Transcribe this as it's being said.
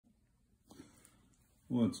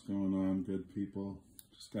What's going on, good people?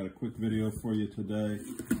 Just got a quick video for you today.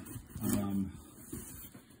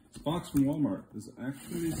 This box from Walmart is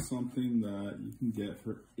actually something that you can get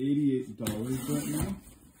for $88 right now.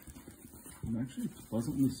 I'm actually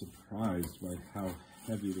pleasantly surprised by how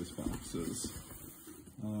heavy this box is.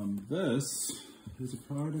 This is a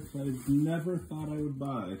product I never thought I would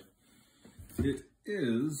buy. It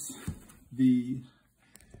is the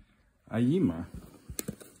Aiyima.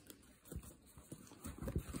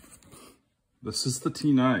 This is the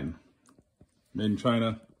T9, made in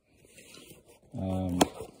China.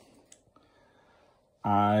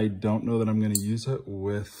 I don't know that I'm going to use it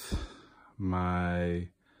with my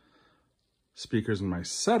speakers in my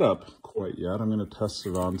setup quite yet. I'm going to test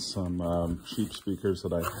it on some cheap speakers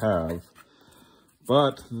that I have.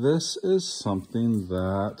 But this is something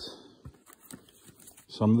that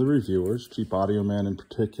some of the reviewers, Cheap Audio Man in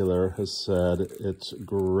particular, has said it's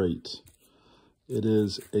great. It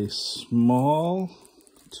is a small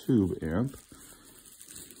tube amp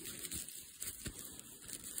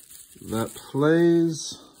that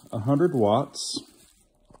plays 100 watts,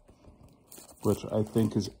 which I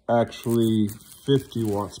think is actually 50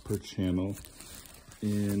 watts per channel,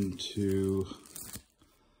 into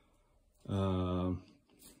 4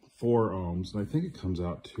 ohms. And I think it comes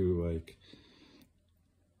out to like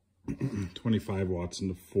 25 watts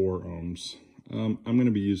into 4 ohms. I'm going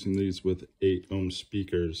to be using these with 8 ohm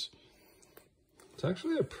speakers. It's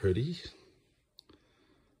actually a pretty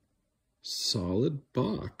solid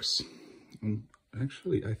box.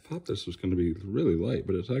 Actually, I thought this was going to be really light,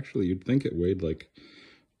 but it's actually, you'd think it weighed like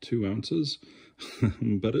 2 ounces,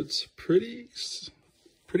 but it's pretty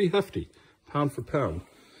hefty, pound for pound.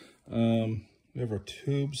 We have our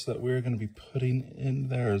tubes that we're going to be putting in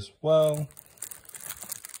there as well.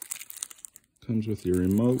 Comes with your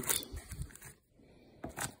remote,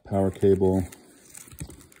 power cable,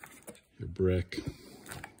 your brick,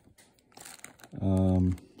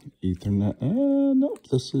 Ethernet, nope,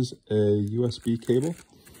 this is a USB cable,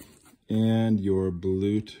 and your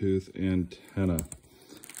Bluetooth antenna.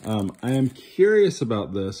 I am curious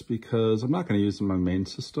about this because I'm not going to use it in my main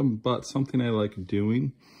system, but something I like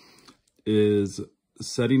doing is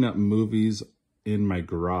setting up movies in my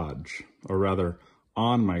garage, or rather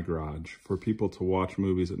on my garage, for people to watch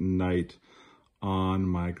movies at night on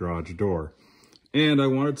my garage door. And I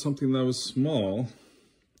wanted something that was small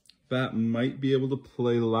that might be able to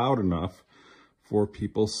play loud enough for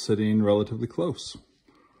people sitting relatively close.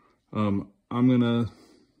 I'm gonna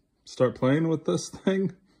start playing with this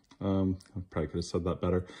thing. I probably could have said that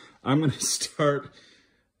better. I'm gonna start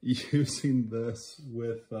using this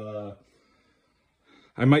with,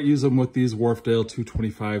 I might use them with these Wharfdale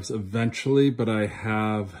 225s eventually, but I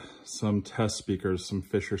have some test speakers, some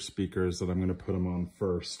Fisher speakers that I'm going to put them on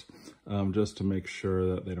first, just to make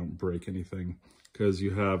sure that they don't break anything, because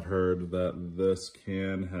you have heard that this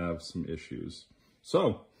can have some issues.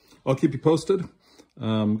 So I'll keep you posted.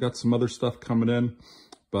 Got some other stuff coming in,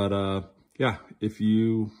 but yeah, if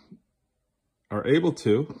you are able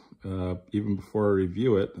to, even before I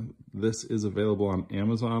review it, this is available on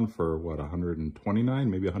Amazon for what, $129,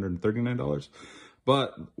 maybe $139.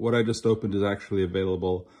 But what I just opened is actually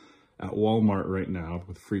available at Walmart right now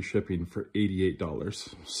with free shipping for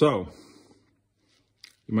 $88. So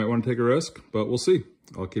you might want to take a risk, but we'll see.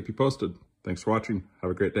 I'll keep you posted. Thanks for watching. Have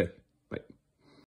a great day.